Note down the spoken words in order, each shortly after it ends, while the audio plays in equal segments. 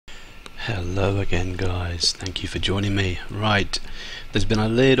Hello again, guys. Thank you for joining me. Right, there's been a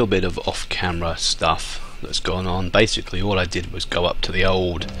little bit of off-camera stuff that's gone on. Basically all I did was go up to the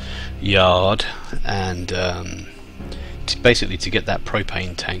old yard and to get that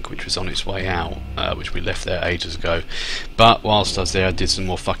propane tank which was on its way out, which we left there ages ago. But whilst I was there I did some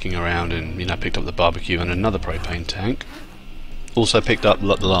more fucking around and picked up the barbecue and another propane tank. Also picked up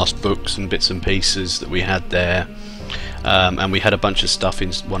the last books and bits and pieces that we had there, and we had a bunch of stuff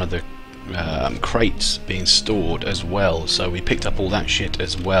in one of the crates being stored as well, so we picked up all that shit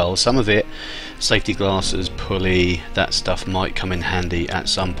as well. Some of it, safety glasses, pulley, that stuff might come in handy at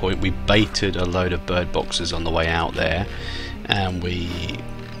some point. We baited a load of bird boxes on the way out there, and we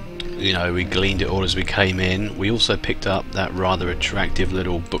gleaned it all as we came in. We also picked up that rather attractive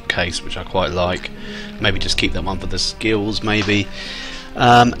little bookcase which I quite like. Maybe just keep that one for the skills maybe.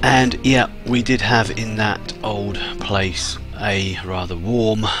 And yeah, we did have in that old place a rather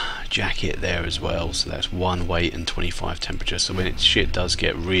warm jacket there as well, so that's 1 weight and 25 temperature, so when shit does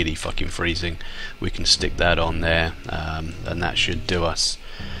get really fucking freezing we can stick that on there, and that should do us.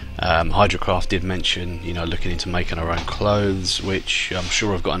 Hydrocraft did mention looking into making our own clothes, which I'm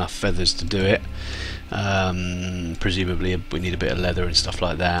sure I've got enough feathers to do it. Presumably we need a bit of leather and stuff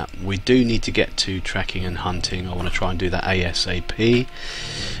like that. We do need to get to tracking and hunting. I want to try and do that ASAP.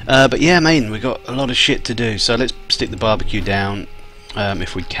 But yeah, man, we've got a lot of shit to do, so let's stick the barbecue down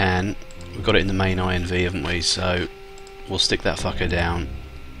if we can. We've got it in the main INV, haven't we? So we'll stick that fucker down.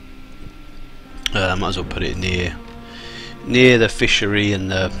 Might as well put it near the fishery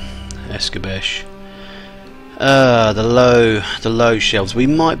and the escabeche. The low shelves, we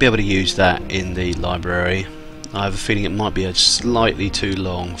might be able to use that in the library. I have a feeling it might be a slightly too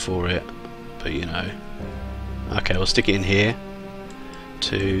long for it, but okay, we'll stick it in here.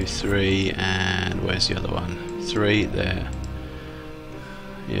 2, 3, and where's the other one? 3 there.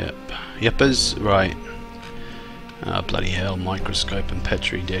 Yep, yuppers, right. Oh, bloody hell, microscope and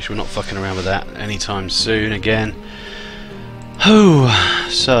petri dish. We're not fucking around with that anytime soon again. Oh,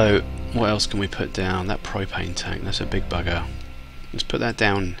 so what else can we put down? That propane tank, that's a big bugger. Let's put that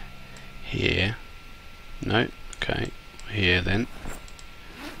down here. No, okay, here then.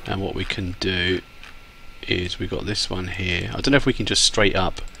 And what we can do is we got this one here. I don't know if we can just straight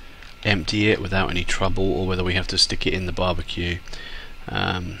up empty it without any trouble, or whether we have to stick it in the barbecue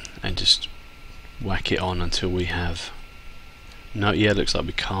and just whack it on until we have. No, yeah, looks like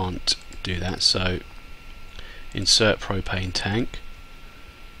we can't do that, so insert propane tank,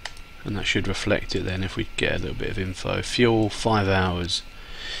 and that should reflect it then if we get a little bit of info. Fuel 5 hours.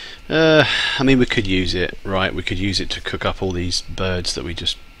 I mean, we could use it, right? We could use it to cook up all these birds that we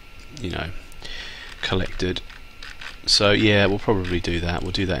just collected. So yeah, we'll probably do that.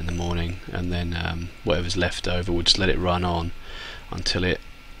 We'll do that in the morning, and then whatever's left over we'll just let it run on until it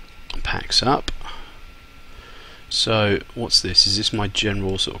packs up. So what's this? Is this my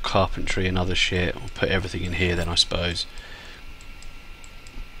general sort of carpentry and other shit? I'll put everything in here then, I suppose.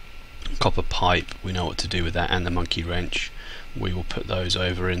 Copper pipe, we know what to do with that, and the monkey wrench. We will put those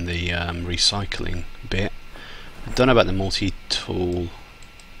over in the recycling bit. I don't know about the multi-tool.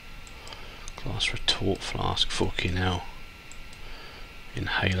 Glass retort flask, fucking hell.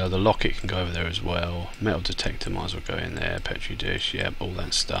 Inhaler, the locket can go over there as well. Metal detector might as well go in there. Petri dish, yep, all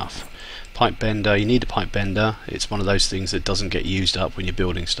that stuff. Pipe bender, you need a pipe bender. It's one of those things that doesn't get used up when you're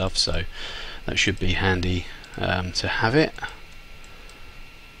building stuff, so that should be handy to have it.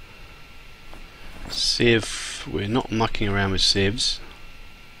 Sieve, we're not mucking around with sieves,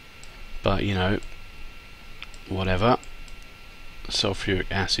 but whatever.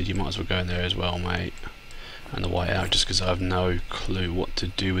 Sulfuric acid, you might as well go in there as well, mate. And the whiteout, just because I have no clue what to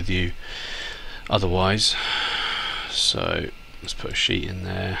do with you otherwise. So let's put a sheet in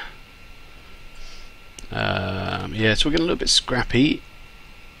there. Yeah, so we're getting a little bit scrappy.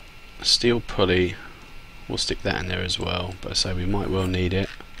 Steel pulley, we'll stick that in there as well, but I say we might well need it.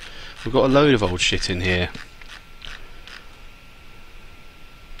 We've got a load of old shit in here.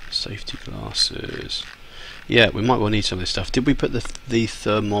 Safety glasses. Yeah, we might well need some of this stuff. Did we put the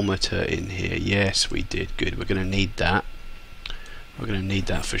thermometer in here? Yes, we did. Good. We're going to need that. We're going to need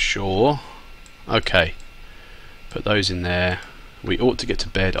that for sure. Okay. Put those in there. We ought to get to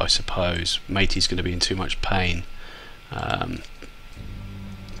bed, I suppose. Matey's going to be in too much pain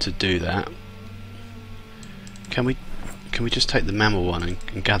to do that. Can we just take the mammal one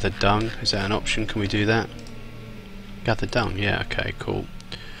and gather dung? Is that an option? Can we do that? Gather dung. Yeah. Okay. Cool.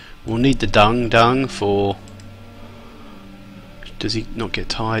 We'll need the dung for. Does he not get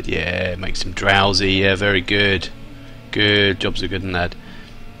tired? Yeah, it makes him drowsy. Yeah, very good. Good. Job's a good lad.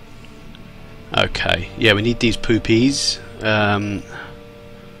 Okay. Yeah, we need these poopies.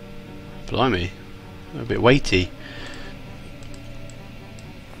 Blimey, a bit weighty.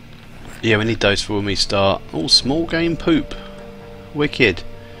 Yeah, we need those for when we start. Oh, small game poop. Wicked.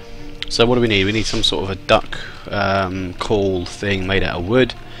 So what do we need? We need some sort of a duck call thing made out of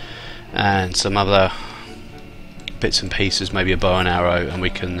wood, and some other bits and pieces, maybe a bow and arrow, and we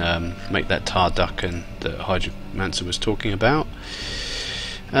can make that tar duck and that Hydromancer was talking about.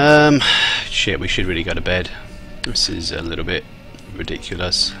 Shit, we should really go to bed. This is a little bit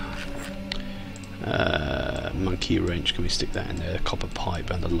ridiculous. Monkey wrench, can we stick that in there? Copper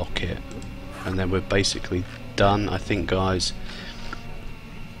pipe and the locket, and then we're basically done, I think, guys.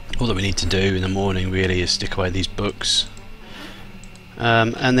 All that we need to do in the morning really is stick away these books,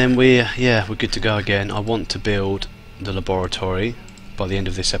 and then we're good to go again. I want to build the laboratory by the end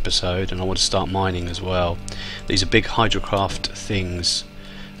of this episode, and I want to start mining as well. These are big Hydrocraft things,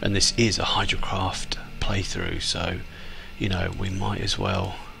 and this is a Hydrocraft playthrough, so you know, we might as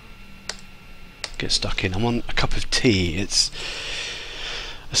well get stuck in. I'm on a cup of tea. It's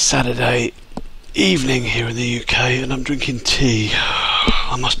a Saturday evening here in the UK and I'm drinking tea.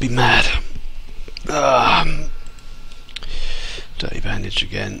 I must be mad. Dirty bandage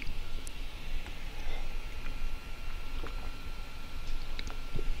again.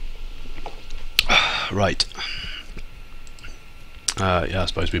 Right. Yeah, I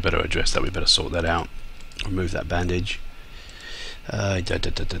suppose we better address that. We better sort that out. Remove that bandage.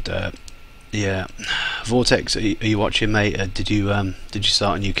 Yeah, Vortex, are you watching, mate? Did you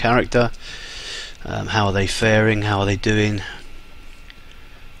start a new character? How are they faring? How are they doing?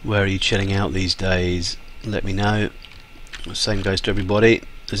 Where are you chilling out these days? Let me know. The same goes to everybody.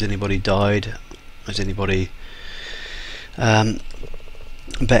 Has anybody died? Has anybody bettered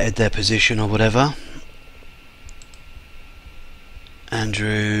their position or whatever?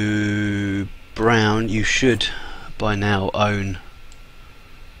 Andrew Brown, you should by now own.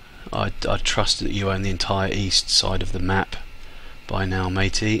 I trust that you own the entire east side of the map by now,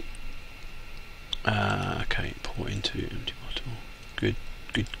 matey. Okay, pour into empty bottle. Good.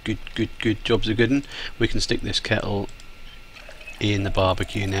 Jobs are good. We can stick this kettle in the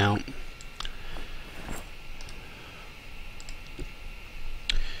barbecue now.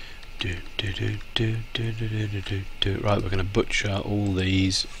 Right, we're going to butcher all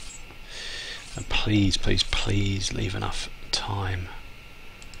these, and please leave enough time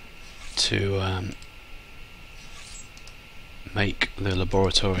to make the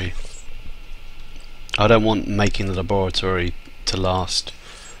laboratory. I don't want making the laboratory to last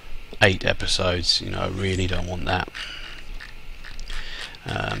 8 episodes, you know, I really don't want that.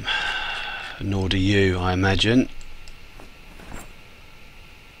 Nor do you, I imagine.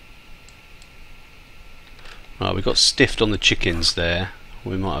 Right, we got stiffed on the chickens there.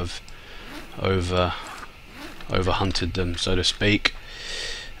 We might have over hunted them, so to speak.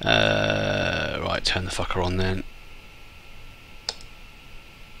 Right, turn the fucker on then.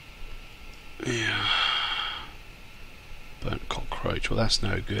 Yeah. Burnt cockroach. Well, that's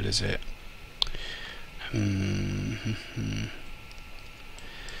no good, is it?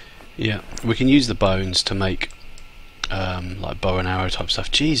 Yeah, we can use the bones to make like bow and arrow type stuff.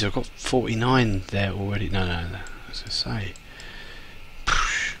 Jeez, I've got 49 there already. No, I was gonna say.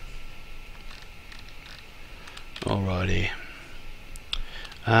 Alrighty.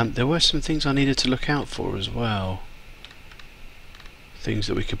 There were some things I needed to look out for as well. Things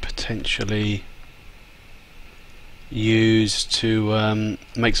that we could potentially use to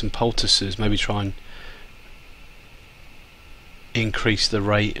make some poultices. Maybe try and increase the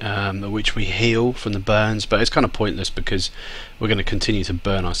rate at which we heal from the burns, but it's kind of pointless because we're going to continue to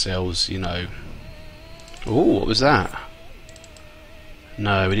burn ourselves, you know. Oh, what was that?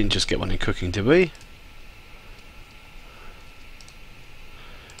 No, we didn't just get one in cooking, did we?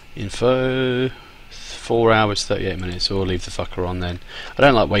 Info 4 hours 38 minutes, so we'll leave the fucker on then. I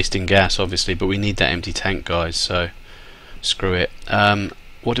don't like wasting gas obviously, but we need that empty tank, guys, so screw it.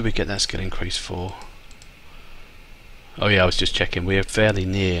 What did we get that skill increase for? Oh yeah, I was just checking, we are fairly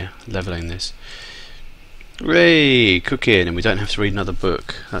near leveling this. Hooray! Cooking, and we don't have to read another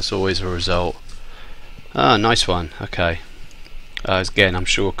book. That's always a result. Ah, nice one. Okay. Again, I'm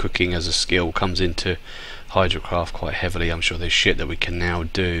sure cooking as a skill comes into Hydrocraft quite heavily. I'm sure there's shit that we can now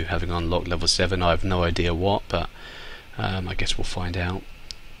do, having unlocked level 7. I have no idea what, but I guess we'll find out.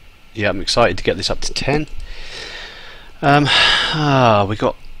 Yeah, I'm excited to get this up to 10. We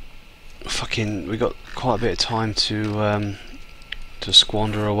got quite a bit of time to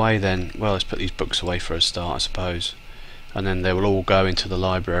squander away then. Well, let's put these books away for a start, I suppose, and then they will all go into the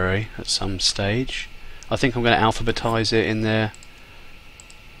library at some stage. I think I'm going to alphabetize it in there.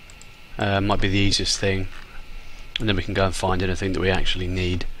 Might be the easiest thing, and then we can go and find anything that we actually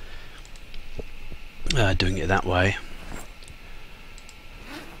need. doing it that way.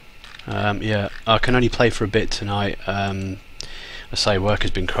 Yeah, I can only play for a bit tonight. I say work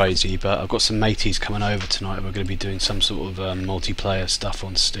has been crazy, but I've got some mateys coming over tonight. We're going to be doing some sort of multiplayer stuff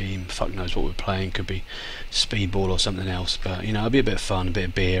on Steam. Fuck knows what we're playing. Could be Speedball or something else, but you know, it'll be a bit of fun, a bit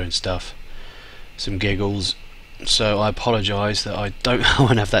of beer and stuff, some giggles. So I apologise that I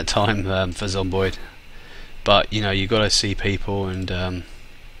won't have that time for Zomboid, but you know, you got to see people and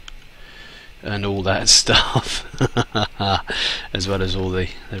all that stuff, as well as all the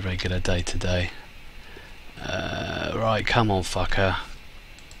regular day-to-day. Right, come on, fucker,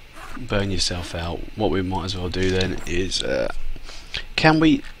 burn yourself out. What we might as well do then is, can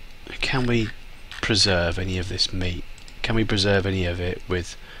we preserve any of this meat? Can we preserve any of it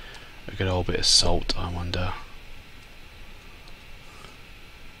with a good old bit of salt, I wonder?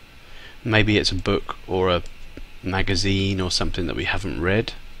 Maybe it's a book or a magazine or something that we haven't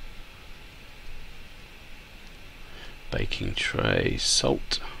read. Baking tray,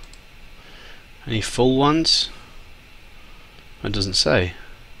 salt. Any full ones? It doesn't say.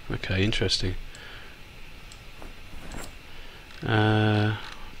 Okay, interesting. I'll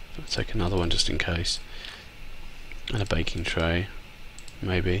take another one just in case. And a baking tray,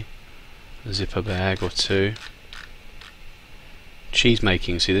 maybe. A zipper bag or two. Cheese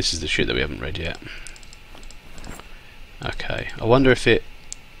making. See, this is the shit that we haven't read yet. Okay, I wonder if it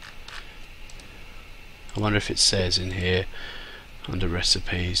says in here under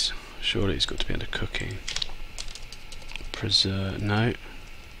recipes. Surely it's got to be under cooking. Preserve, no.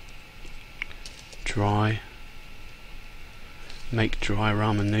 Dry. Make dry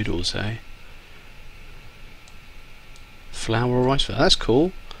ramen noodles, eh? Flour or rice flour. That's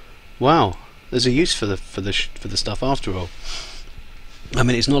cool. Wow, there's a use for the stuff after all. I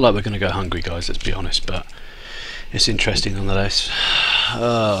mean, it's not like we're going to go hungry, guys. Let's be honest, but it's interesting nonetheless.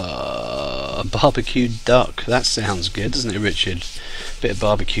 Barbecued duck. That sounds good, doesn't it, Richard? A bit of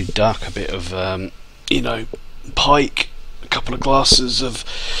barbecued duck, a bit of you know, pike, a couple of glasses of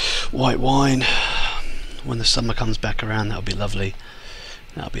white wine. When the summer comes back around, that'll be lovely.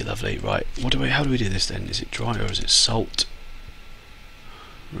 That'll be lovely. Right, how do we do this then? Is it dry or is it salt?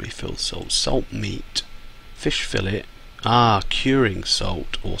 Refill salt. Salt meat. Fish fillet. Ah, curing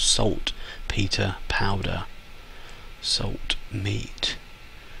salt or saltpeter powder. Salt meat.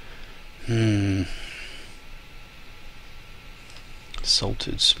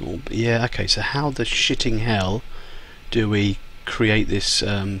 Salted small. Yeah, okay, so how the shitting hell do we create this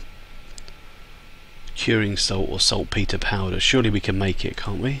curing salt or saltpeter powder? Surely we can make it,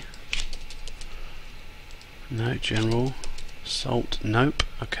 can't we? No, general. Salt, nope,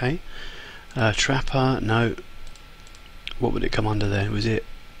 okay. Trapper, no. What would it come under there? Was it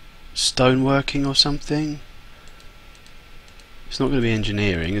stoneworking or something? It's not going to be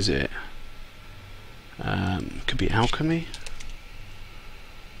engineering, is it? Could be alchemy.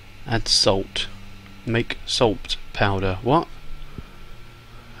 Add salt. Make salt powder. What?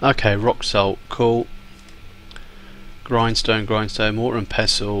 Okay, rock salt. Cool. Grindstone. Mortar and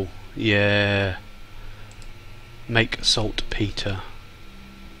pestle. Yeah. Make saltpeter.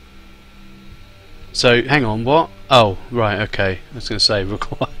 So, hang on, what? Oh, right, okay. I was going to say,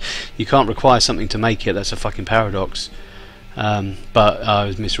 you can't require something to make it. That's a fucking paradox. But I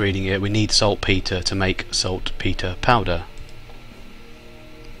was misreading it. We need saltpeter to make saltpeter powder.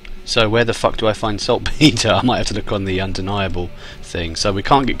 So where the fuck do I find saltpeter? I might have to look on the undeniable thing. So we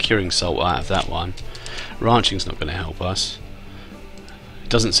can't get curing salt out of that one. Ranching's not going to help us. It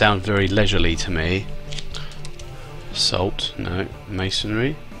doesn't sound very leisurely to me. Salt, no.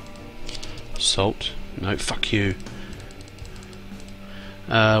 Masonry. Salt, no. Fuck you.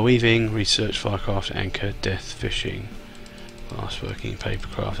 Weaving, research, firecraft, anchor, death, fishing. Glassworking,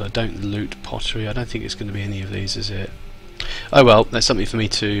 papercraft. I don't loot pottery. I don't think it's going to be any of these, is it? Oh well, that's something for me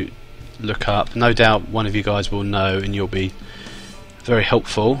to look up. No doubt one of you guys will know and you'll be very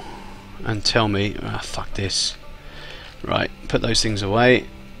helpful and tell me, fuck this. Right, put those things away.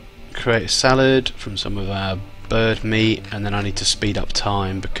 Create a salad from some of our bird meat, and then I need to speed up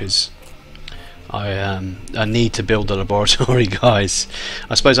time because I need to build a laboratory, guys.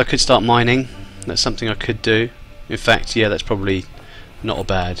 I suppose I could start mining. That's something I could do. In fact, yeah, that's probably not a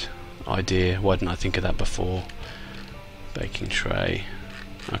bad idea. Why didn't I think of that before? Baking tray.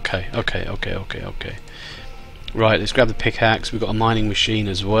 Okay. Right, let's grab the pickaxe. We've got a mining machine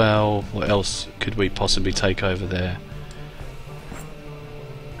as well. What else could we possibly take over there?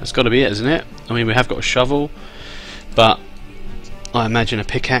 That's got to be it, isn't it? I mean, we have got a shovel, but I imagine a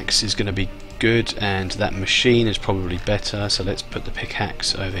pickaxe is going to be good, and that machine is probably better. So let's put the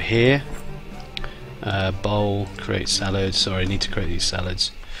pickaxe over here. Bowl, create salad. Sorry, I need to create these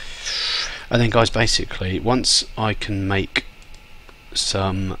salads. And then guys, basically once I can make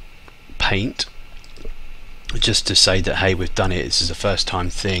some paint, just to say that hey, we've done it, this is a first time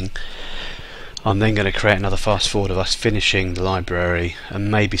thing, I'm then going to create another fast forward of us finishing the library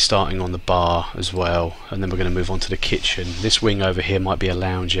and maybe starting on the bar as well, and then we're going to move on to the kitchen. This wing over here might be a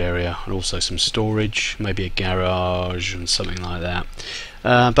lounge area and also some storage, maybe a garage and something like that.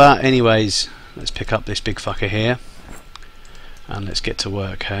 But anyways, let's pick up this big fucker here and let's get to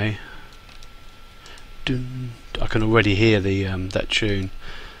work, hey? Dun. I can already hear the that tune.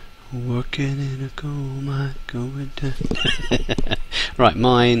 Working in a coal mine, going down. Right,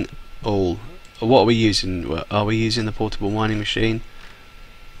 mine all. What are we using? Are we using the portable mining machine?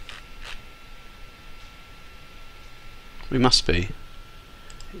 We must be.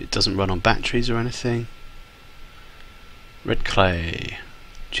 It doesn't run on batteries or anything. Red clay,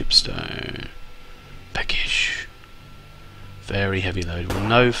 chipstone, peckish, very heavy load. Well,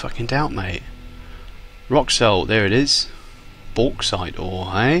 no fucking doubt, mate. Rock salt, there it is. Bauxite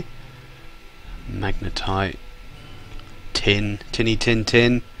ore, hey? Magnetite, tin,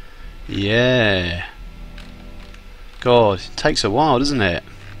 tin. Yeah. God, it takes a while, doesn't it?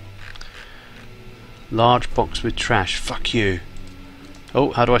 Large box with trash. Fuck you.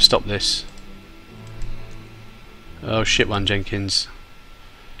 Oh, how do I stop this? Oh shit, one Jenkins.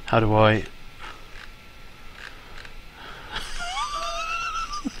 How do I?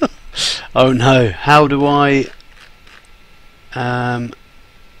 Oh no. How do I? How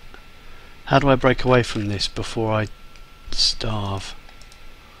do I break away from this before I starve?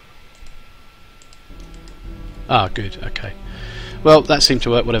 Ah, good, okay. Well, that seemed to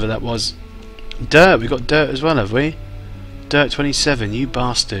work, whatever that was. Dirt, we got dirt as well, have we? Dirt 27, you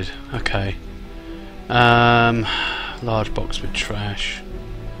bastard. Okay. Large box with trash.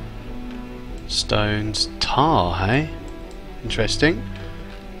 Stones. Tar, hey? Interesting.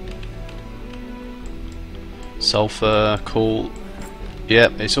 Sulfur, cool.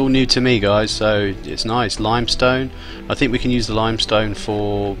 Yep, it's all new to me, guys, so it's nice. Limestone. I think we can use the limestone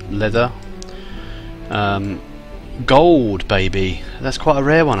for leather. Gold, baby. That's quite a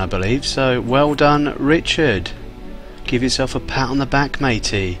rare one, I believe. So, well done, Richard. Give yourself a pat on the back,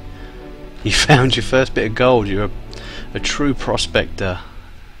 matey. You found your first bit of gold. You're a true prospector.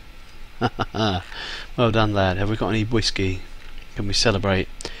 Well done, lad. Have we got any whiskey? Can we celebrate?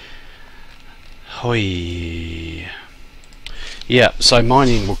 Hoi. Yeah, so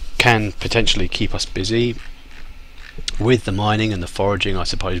mining can potentially keep us busy. With the mining and the foraging, I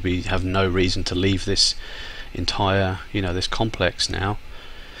suppose we have no reason to leave this entire, this complex now.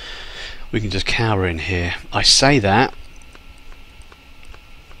 We can just cower in here. I say that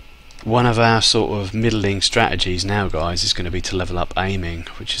one of our sort of middling strategies now, guys, is going to be to level up aiming,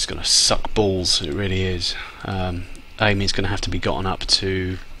 which is going to suck balls. It really is. Aiming is going to have to be gotten up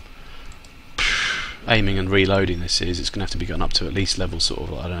to aiming and reloading. It's going to have to be gotten up to at least level sort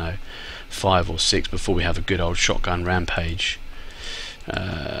of, I don't know, 5 or 6 before we have a good old shotgun rampage.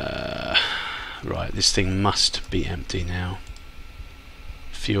 Right, this thing must be empty now.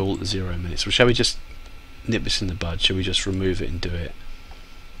 Fuel 0 minutes. Well, shall we just nip this in the bud? Shall we just remove it and do it?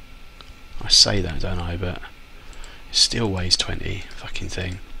 I say that, don't I? But it still weighs 20. Fucking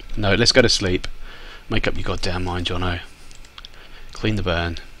thing. No, let's go to sleep. Make up your goddamn mind, Jonno. Clean the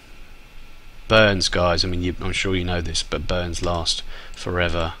burn. Burns, guys. I mean, I'm sure you know this, but burns last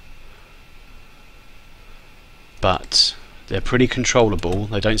forever. But they're pretty controllable.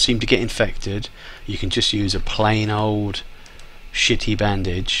 They don't seem to get infected. You can just use a plain old shitty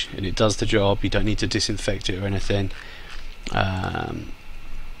bandage and it does the job. You don't need to disinfect it or anything.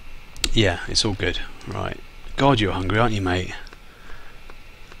 Yeah, it's all good. Right. God, you're hungry, aren't you, mate?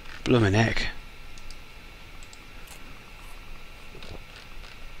 Bloomin' heck.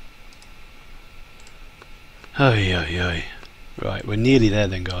 Oy, oy, oy. Right, we're nearly there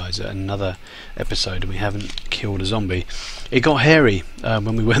then, guys, at another episode, and we haven't killed a zombie. It got hairy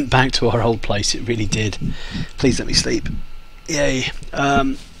when we went back to our old place. It really did. Please let me sleep. Yay.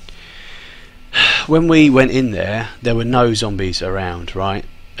 When we went in there were no zombies around, right?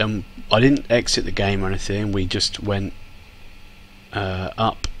 I didn't exit the game or anything. We just went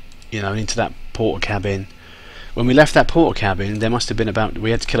up, into that porter cabin. When we left that porter cabin, there must have been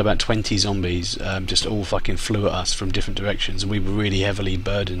we had to kill about 20 zombies, just all fucking flew at us from different directions, and we were really heavily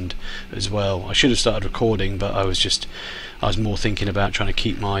burdened as well. I should have started recording, but I was more thinking about trying to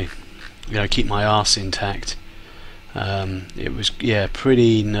keep my arse intact. It was, yeah,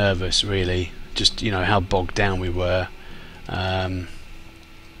 pretty nervous, really, just, how bogged down we were.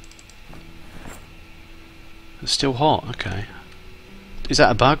 It's still hot, okay. Is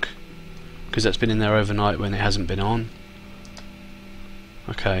that a bug? Because that's been in there overnight when it hasn't been on.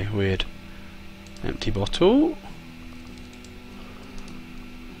 Okay, weird. Empty bottle.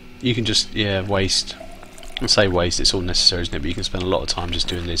 You can just, yeah, waste. I say waste, it's all necessary, isn't it? But you can spend a lot of time just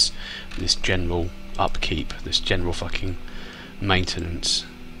doing this general upkeep, this general fucking maintenance.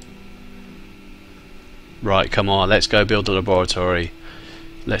 Right, come on, let's go build a laboratory.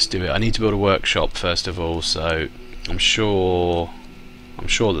 Let's do it. I need to build a workshop first of all, so I'm sure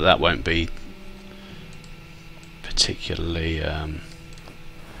that won't be particularly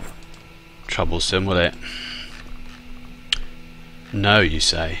troublesome, will it? No, you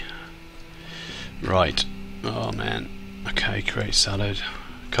say. Right. Oh man. Okay, create salad.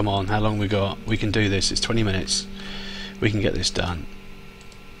 Come on, how long we got? We can do this. It's 20 minutes. We can get this done.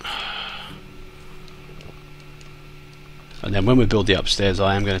 And then when we build the upstairs,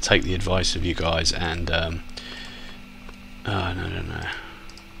 I am going to take the advice of you guys and no.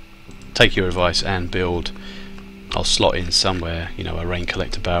 Take your advice and build. I'll slot in somewhere, you know, a rain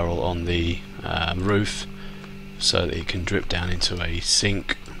collector barrel on the roof, so that it can drip down into a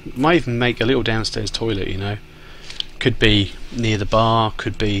sink. Might even make a little downstairs toilet, you know. Could be near the bar,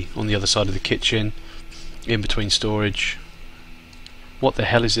 could be on the other side of the kitchen, in between storage. What the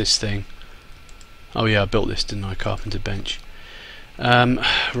hell is this thing? Oh yeah, I built this, didn't I? Carpenter bench.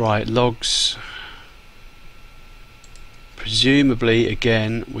 Right, logs. Presumably,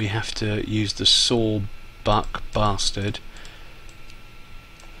 again, we have to use the sawbuck bastard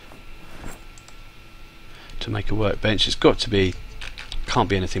to make a workbench. It's got to be, can't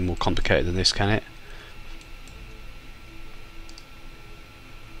be anything more complicated than this, can it?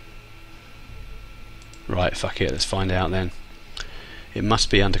 Right, fuck it, let's find out then. It must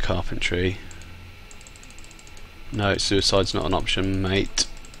be under carpentry. No, suicide's not an option, mate.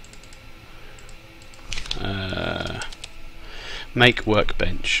 Make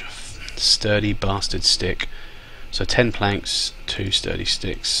workbench. Sturdy bastard stick. So 10 planks, 2 sturdy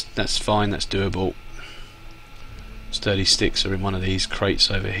sticks. That's fine, that's doable. Sturdy sticks are in one of these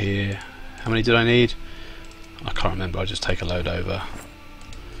crates over here. How many did I need? I can't remember, I'll just take a load over.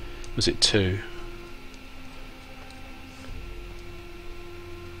 Was it 2?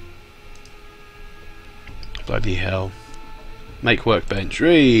 Bloody hell. Make workbench.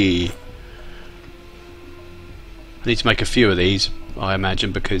 Ree! I need to make a few of these, I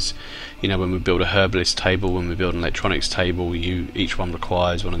imagine, because, you know, when we build a herbalist table, when we build an electronics table, each one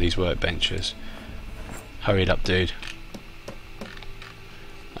requires one of these workbenches. Hurry it up, dude.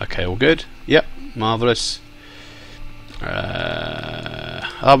 Okay, all good? Yep, marvellous.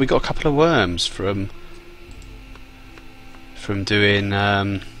 Oh, we got a couple of worms from doing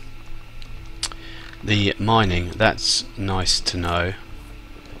the mining. That's nice to know.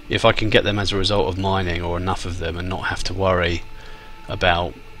 If I can get them as a result of mining, or enough of them, and not have to worry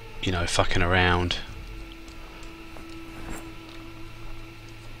about, you know, fucking around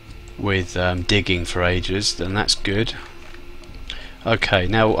with digging for ages, then that's good. Okay,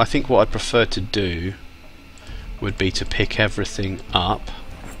 now I think what I'd prefer to do would be to pick everything up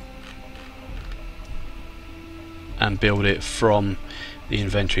and build it from the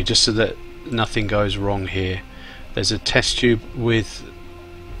inventory, just so that nothing goes wrong here. There's a test tube with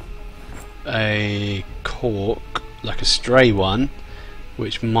a cork, like a stray one,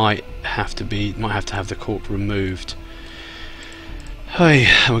 which might have to have the cork removed. Hey,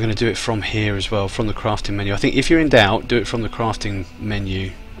 we're going to do it from here as well, from the crafting menu. I think if you're in doubt, do it from the crafting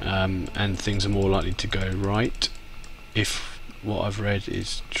menu, and things are more likely to go right. If what I've read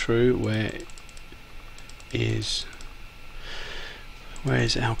is true. Where is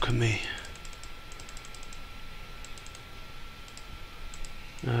alchemy?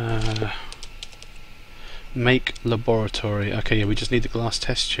 Make laboratory. Okay, yeah, we just need the glass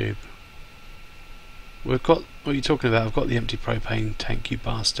test tube. We've got, what are you talking about? I've got the empty propane tank, you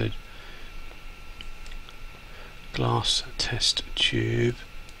bastard. Glass test tube.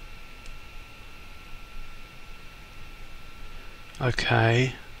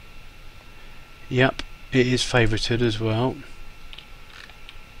 Okay. Yep, it is favorited as well.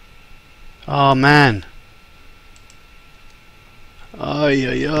 Oh man. Ay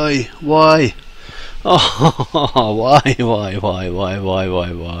ay ay. Why? Oh, why?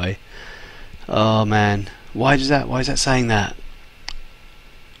 Oh man, why is that saying that?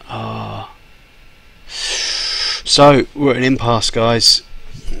 Oh. So we're at an impasse, guys.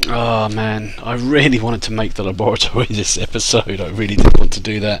 Oh man, I really wanted to make the laboratory this episode. I really did want to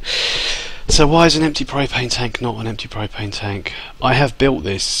do that. So why is an empty propane tank not an empty propane tank? I have built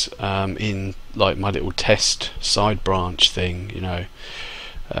this in like my little test side branch thing, you know,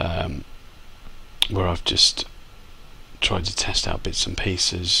 where I've just tried to test out bits and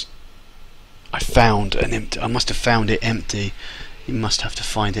pieces. I found an empty. I must have found it empty You must have to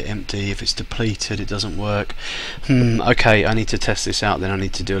find it empty. If it's depleted, it doesn't work. Okay, I need to test this out then. I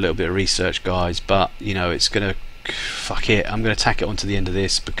need to do a little bit of research, guys, but you know, it's gonna, fuck it, I'm gonna tack it onto the end of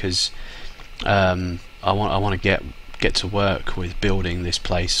this because I want to get to work with building this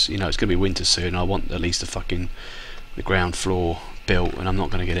place. You know, it's gonna be winter soon. I want at least the ground floor built, and I'm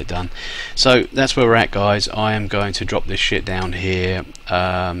not going to get it done. So that's where we're at, guys. I am going to drop this shit down here.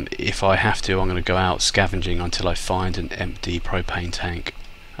 If I have to, I'm going to go out scavenging until I find an empty propane tank.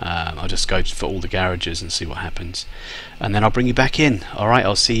 I'll just go for all the garages and see what happens, and then I'll bring you back in. Alright,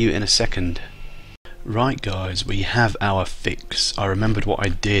 I'll see you in a second. Right, guys, we have our fix. I remembered what I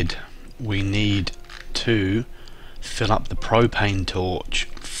did. We need to fill up the propane torch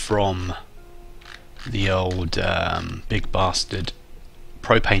from the old big bastard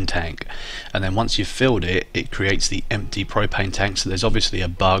propane tank, and then once you've filled it, it creates the empty propane tank. So there's obviously a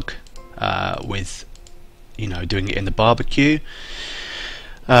bug with, you know, doing it in the barbecue,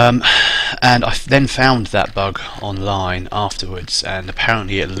 and I then found that bug online afterwards, and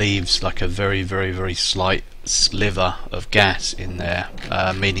apparently it leaves like a very slight sliver of gas in there,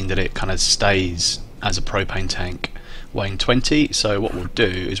 meaning that it kind of stays as a propane tank weighing 20. So what we'll do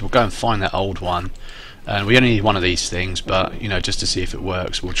is we'll go and find that old one, and we only need one of these things, but you know, just to see if it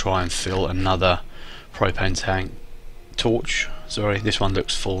works, we'll try and fill another propane tank torch. Sorry, this one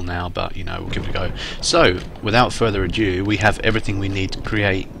looks full now, but you know, we'll give it a go. So without further ado, we have everything we need to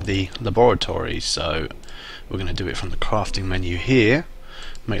create the laboratory. So we're going to do it from the crafting menu here.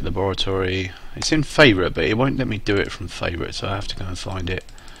 Make laboratory. It's in favorite, but it won't let me do it from favorite, so I have to go and find it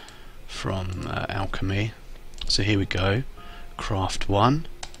from alchemy. So here we go, craft 1.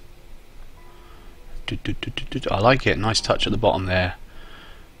 I like it, nice touch at the bottom there.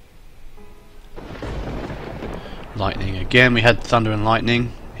 Lightning again, we had thunder and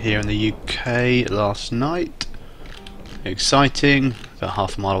lightning here in the UK last night. Exciting, about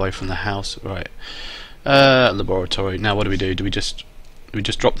half a mile away from the house. Right, laboratory. Now what do? Do we just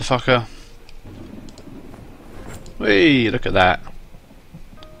drop the fucker? Whee, look at that.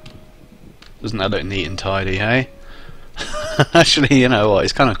 Doesn't that look neat and tidy, hey? Actually, you know what,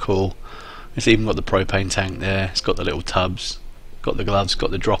 it's kind of cool. It's even got the propane tank there, it's got the little tubs, got the gloves,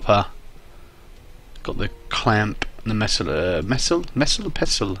 got the dropper, got the clamp, and the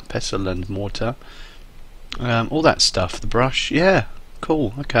pestle and mortar, all that stuff, the brush. Yeah,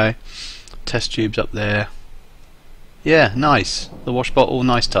 cool, okay. Test tubes up there. Yeah, nice. The wash bottle,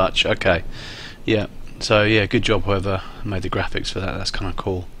 nice touch, okay. Yeah, so yeah, good job whoever made the graphics for that, that's kind of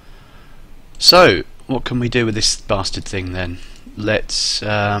cool. So, what can we do with this bastard thing then? Let's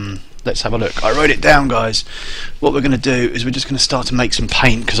have a look. I wrote it down, guys. What we're going to do is we're just going to start to make some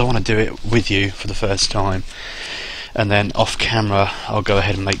paint, because I want to do it with you for the first time. And then off camera, I'll go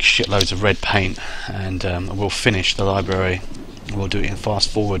ahead and make shitloads of red paint, and we'll finish the library. We'll do it in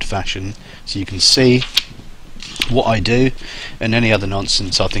fast forward fashion, so you can see what I do, and any other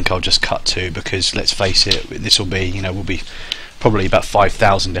nonsense I think I'll just cut to, because let's face it, this will be, you know, will be probably about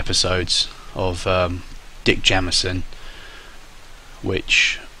 5,000 episodes of Dick Jamison,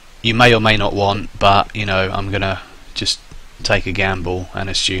 which you may or may not want, but you know, I'm gonna just take a gamble and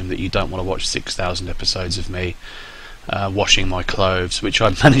assume that you don't want to watch 6,000 episodes of me washing my clothes, which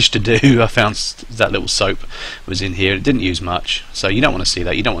I managed to do. I found that little soap was in here. It didn't use much, so you don't want to see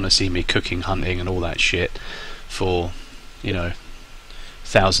that. You don't want to see me cooking, hunting and all that shit for, you know,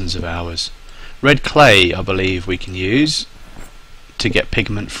 thousands of hours. Red clay I believe we can use to get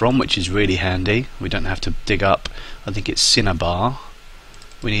pigment from, which is really handy. We don't have to dig up, I think it's cinnabar.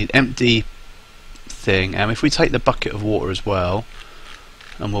 We need empty thing, and if we take the bucket of water as well,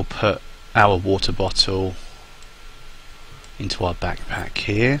 and we'll put our water bottle into our backpack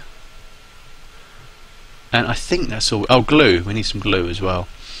here, and I think that's all. Oh, glue, we need some glue as well.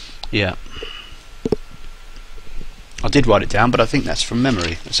 Yeah, I did write it down, but I think that's from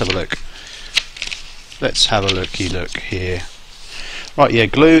memory. Let's have a look. Let's have a looky look here. Right, yeah,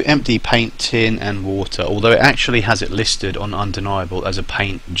 glue, empty paint tin and water, although it actually has it listed on Undeniable as a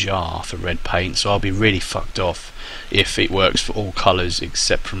paint jar for red paint, so I'll be really fucked off if it works for all colours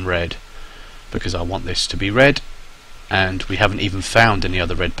except from red, because I want this to be red, and we haven't even found any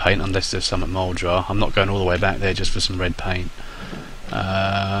other red paint unless there's some at Moldra. I'm not going all the way back there just for some red paint. What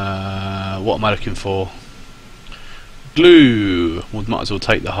am I looking for? Glue! We might as well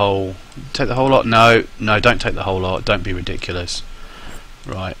take the whole lot. No, don't take the whole lot, don't be ridiculous.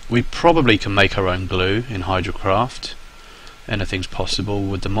 Right, we probably can make our own glue in Hydrocraft. Anything's possible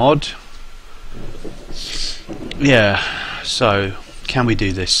with the mod. Yeah, so can we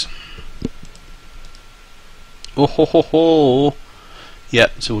do this? Oh ho ho ho!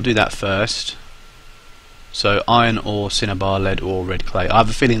 Yep, so we'll do that first. So iron ore, cinnabar, lead ore, red clay. I have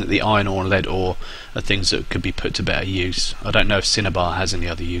a feeling that the iron ore and lead ore are things that could be put to better use. I don't know if cinnabar has any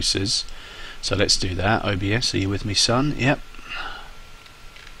other uses. So let's do that. OBS, are you with me, son? Yep.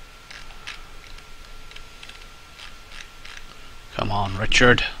 Come on,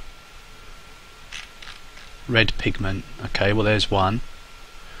 Richard. Red pigment. Okay, well there's one.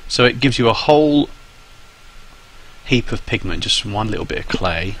 So it gives you a whole heap of pigment just from one little bit of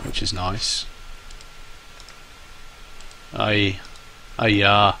clay, which is nice.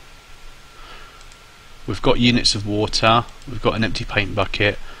 Yeah. We've got units of water, we've got an empty paint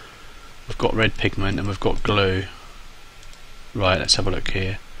bucket, we've got red pigment, and we've got glue. Right, let's have a look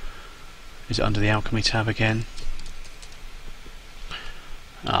here. Is it under the alchemy tab again?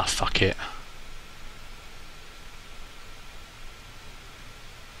 Ah, fuck it.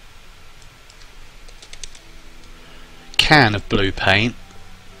 Can of blue paint,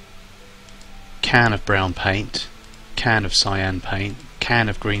 can of brown paint, can of cyan paint, can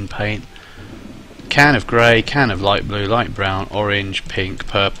of green paint, can of grey, can of light blue, light brown, orange, pink,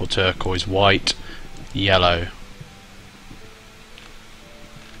 purple, turquoise, white, yellow.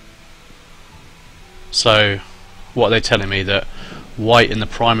 So what are they telling me? That white in the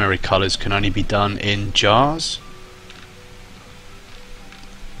primary colours can only be done in jars?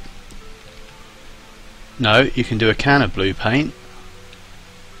 No, you can do a can of blue paint.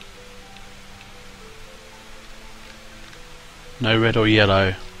 No red or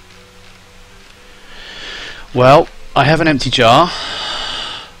yellow. Well, I have an empty jar,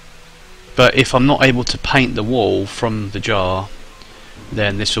 but if I'm not able to paint the wall from the jar,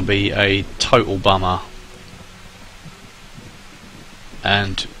 then this will be a total bummer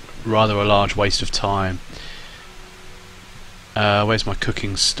and rather a large waste of time. Where's my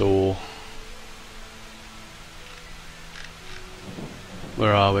cooking store?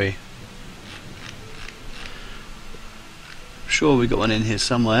 Where are we? Sure, we got one in here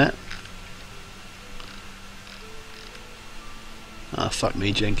somewhere. Ah, fuck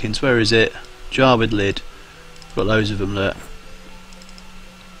me, Jenkins. Where is it? Jar with lid. Got loads of them, look.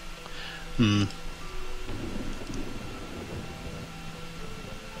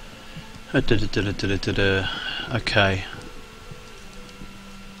 Okay.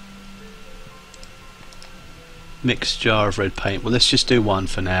 Mixed jar of red paint. Well, let's just do one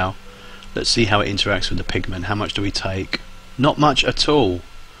for now. Let's see how it interacts with the pigment. How much do we take? Not much at all.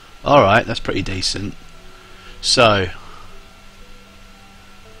 Alright, that's pretty decent. So,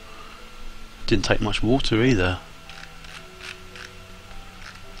 didn't take much water either.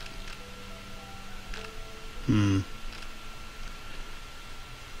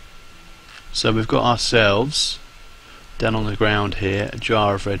 So we've got ourselves, down on the ground here, a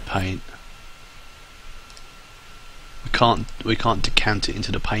jar of red paint. We can't decant it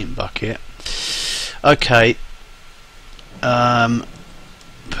into the paint bucket. Okay.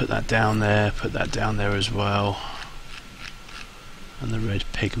 Put that down there, put that down there as well. And the red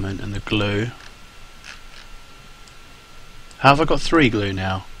pigment and the glue. How have I got 3 glue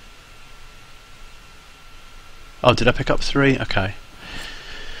now? Oh, did I pick up 3? Okay.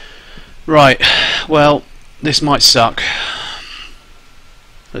 Right, well, this might suck.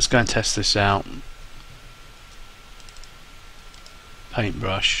 Let's go and test this out.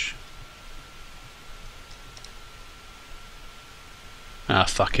 Paintbrush. Ah,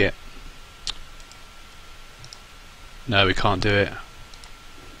 fuck it. No, we can't do it.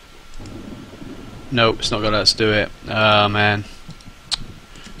 Nope, it's not going to let us do it. Oh, man.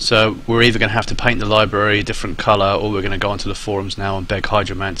 So we're either going to have to paint the library a different colour, or we're going to go onto the forums now and beg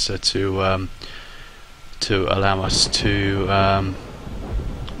Hydromancer to allow us to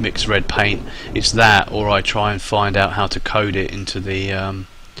mix red paint. It's that, or I try and find out how to code it into the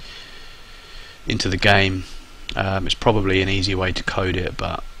game. It's probably an easy way to code it,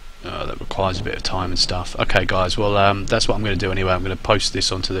 but that requires a bit of time and stuff. Okay, guys. Well, that's what I'm going to do anyway. I'm going to post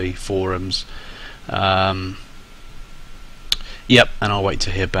this onto the forums. Yep, and I'll wait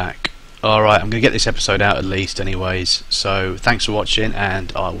to hear back. Alright, I'm going to get this episode out at least anyways. So thanks for watching,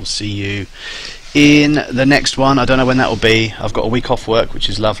 and I will see you in the next one. I don't know when that will be. I've got a week off work, which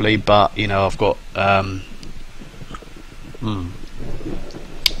is lovely, but you know, I've got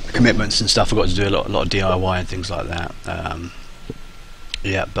commitments and stuff. I've got to do a lot of DIY and things like that.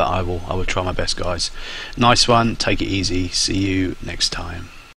 Yeah, but I will try my best, guys. Nice one. Take it easy. See you next time.